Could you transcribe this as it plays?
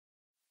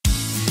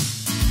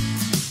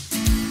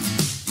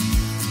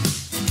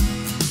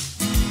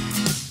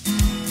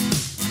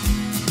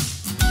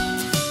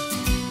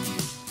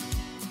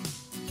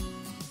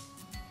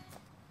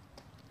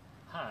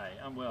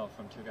Will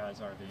from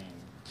 2GuysRving.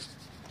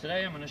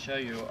 Today I'm going to show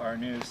you our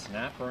new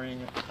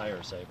Snapring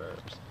Tiresavers.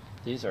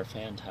 These are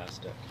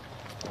fantastic.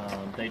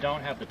 They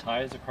don't have the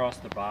ties across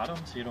the bottom,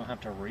 so you don't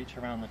have to reach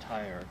around the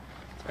tire.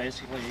 It's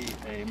basically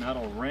a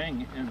metal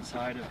ring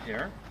inside of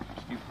here.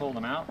 You pull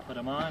them out, put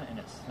them on, and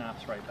it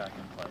snaps right back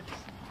in place.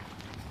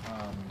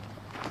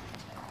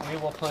 We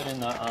will put in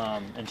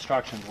the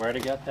instructions where to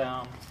get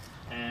them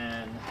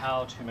and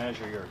how to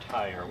measure your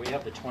tire. We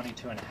have the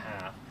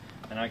 22.5,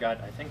 and I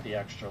got, I think, the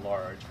extra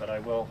large, but I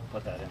will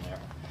put that in there.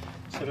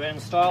 So to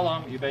install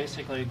them, you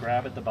basically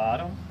grab at the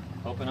bottom,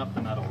 open up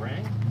the metal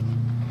ring,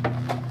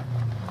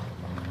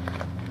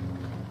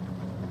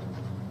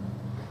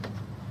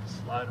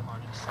 slide them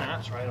on, it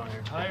snaps right on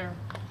your tire,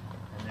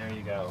 and there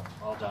you go,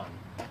 all done.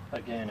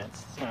 Again,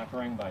 it's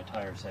Snapring by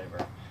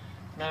Tiresaver.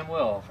 And I'm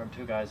Will from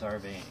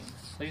 2GuysRving.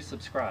 Please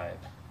subscribe.